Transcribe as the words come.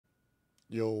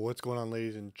Yo, what's going on,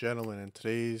 ladies and gentlemen? In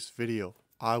today's video,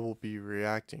 I will be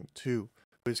reacting to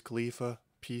Wiz Khalifa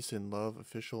Peace and Love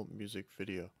official music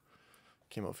video.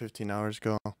 Came out 15 hours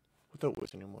ago. Without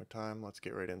wasting any more time, let's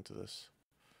get right into this.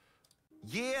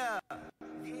 Yeah.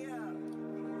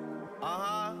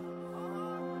 I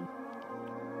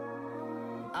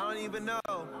don't even know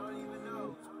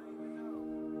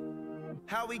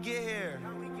how we get here.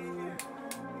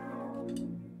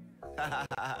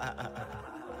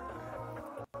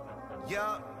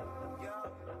 Yup.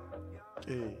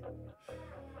 Hey.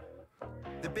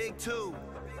 The big two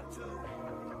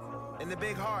and the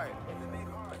big heart.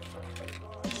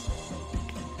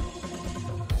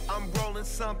 I'm rolling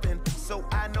something, so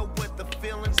I know what the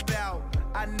feeling's about.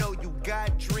 I know you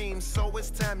got dreams, so it's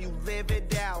time you live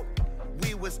it out.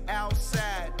 We was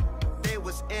outside, they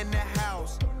was in the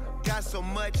house. Got so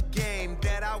much game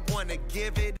that I wanna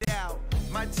give it out.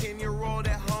 My 10-year-old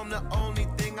at home, the only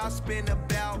thing I spin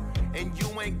about. And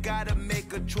you ain't gotta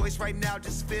make a choice right now,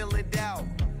 just fill it out.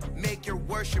 Make your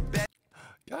worship better.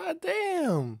 God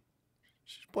damn.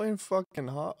 She's playing fucking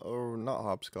not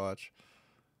hopscotch.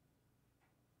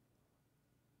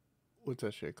 What's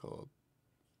that shit called?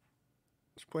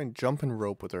 She's playing jumping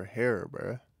rope with her hair,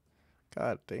 bruh.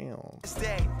 God damn.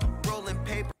 Stay rolling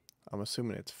paper. I'm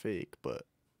assuming it's fake, but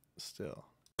still.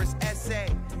 Essay,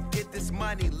 get this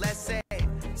money, let's say.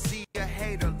 See a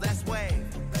hater, let's wave.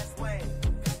 Let's wave.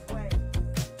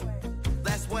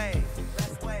 Let's wave.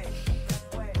 Let's wave.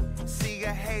 See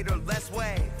a hater, let's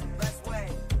wave. Let's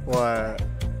wave. What?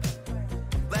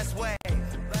 Let's wave.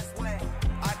 Let's wave.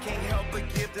 I can't help but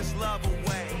give this love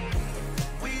away.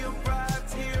 We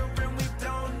arrived here and we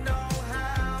don't know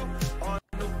how. On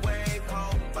the way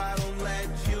home, I don't let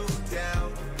you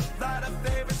down. Lot of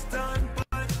favors done,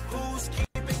 but who's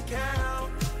keeping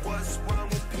count? What's wrong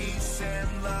with peace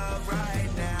and love right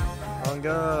now? Oh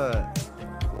God.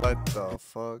 What the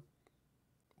fuck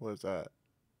was that?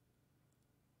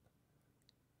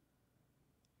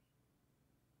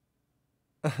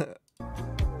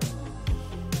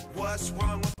 What's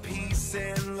wrong with peace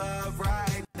and love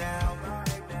right now?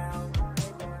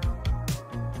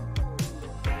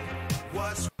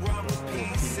 What's wrong with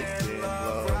peace and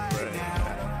love right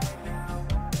now?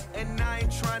 And I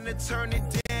ain't trying to turn it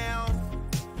down.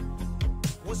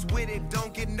 What's with it?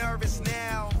 Don't get nervous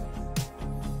now.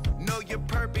 Know your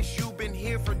purpose, you've been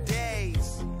here for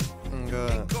days.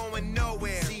 Ain't going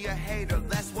nowhere. See a hater,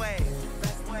 let's wave.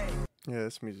 Let's wave. Yeah,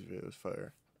 this music video is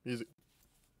fire.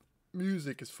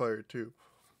 Music is fire too.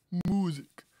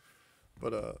 Music.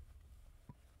 But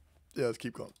yeah, let's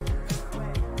keep going.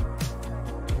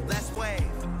 Let's wave.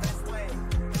 Let's wave.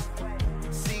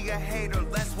 See a hater,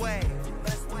 let's wave.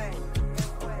 Let's wave.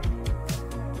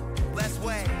 Let's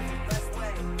wave. Let's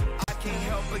wave. I can't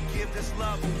help but give this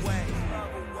love away.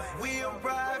 We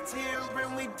arrived here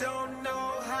and we don't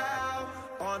know how.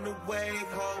 On the way,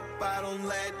 hope I don't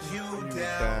let you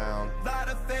down. Lot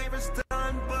of favors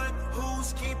done, but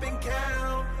who's keeping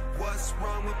count? What's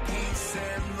wrong with peace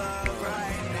and love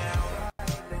right now?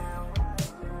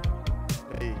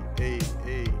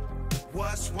 Hey.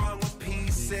 What's wrong with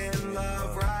peace and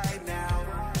love right now?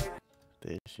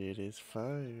 This shit is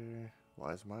fire.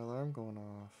 Why is my alarm going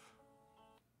off?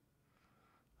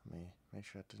 Let me make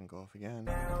sure it didn't go off again.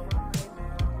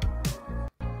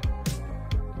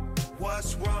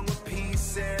 What's wrong with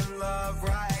peace and love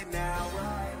right now?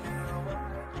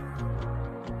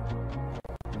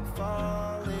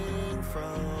 Falling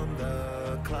from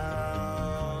the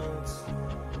clouds,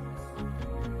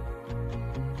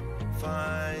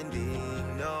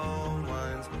 finding no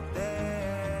one's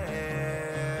there.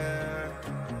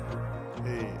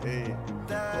 Hey.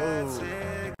 That's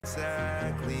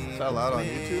exactly Is that loud on when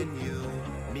YouTube? you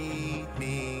meet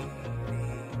me.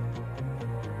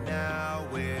 Now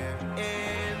we're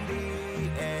in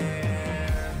the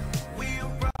air. We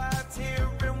arrived here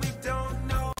and we don't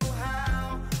know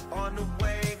how. On the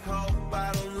way home,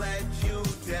 I don't let you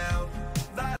down.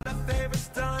 Lot of favors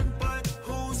done, but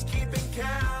who's keeping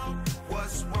count?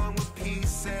 What's wrong with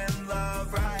peace and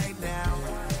love right now?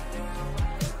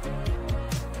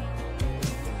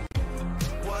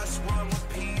 What's wrong with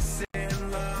peace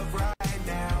and love right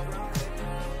now?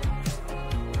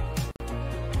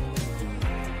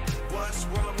 What's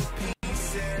wrong with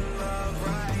peace and love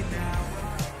right now?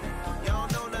 Y'all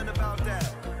know nothing about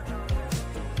that.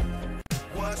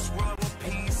 What's wrong with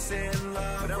peace and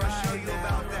love right now? But I'ma show you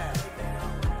about that.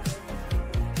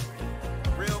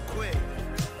 Real quick.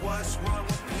 What's wrong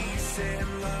with peace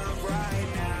and love right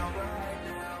now?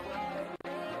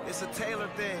 It's a Taylor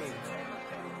thing.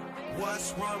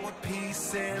 What's wrong with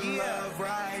peace and love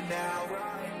right now?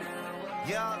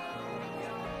 Yeah.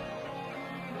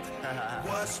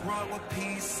 What's wrong with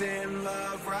peace and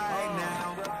love right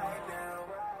now?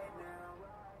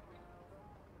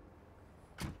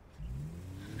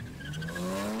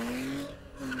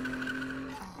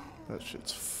 That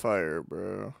shit's fire,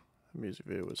 bro. The music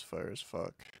video was fire as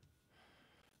fuck.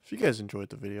 If you guys enjoyed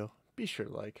the video, be sure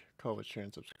to like, comment, share,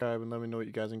 and subscribe, and let me know what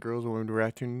you guys and girls want me to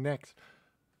react to next.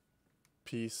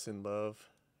 Peace and love,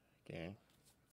 gang.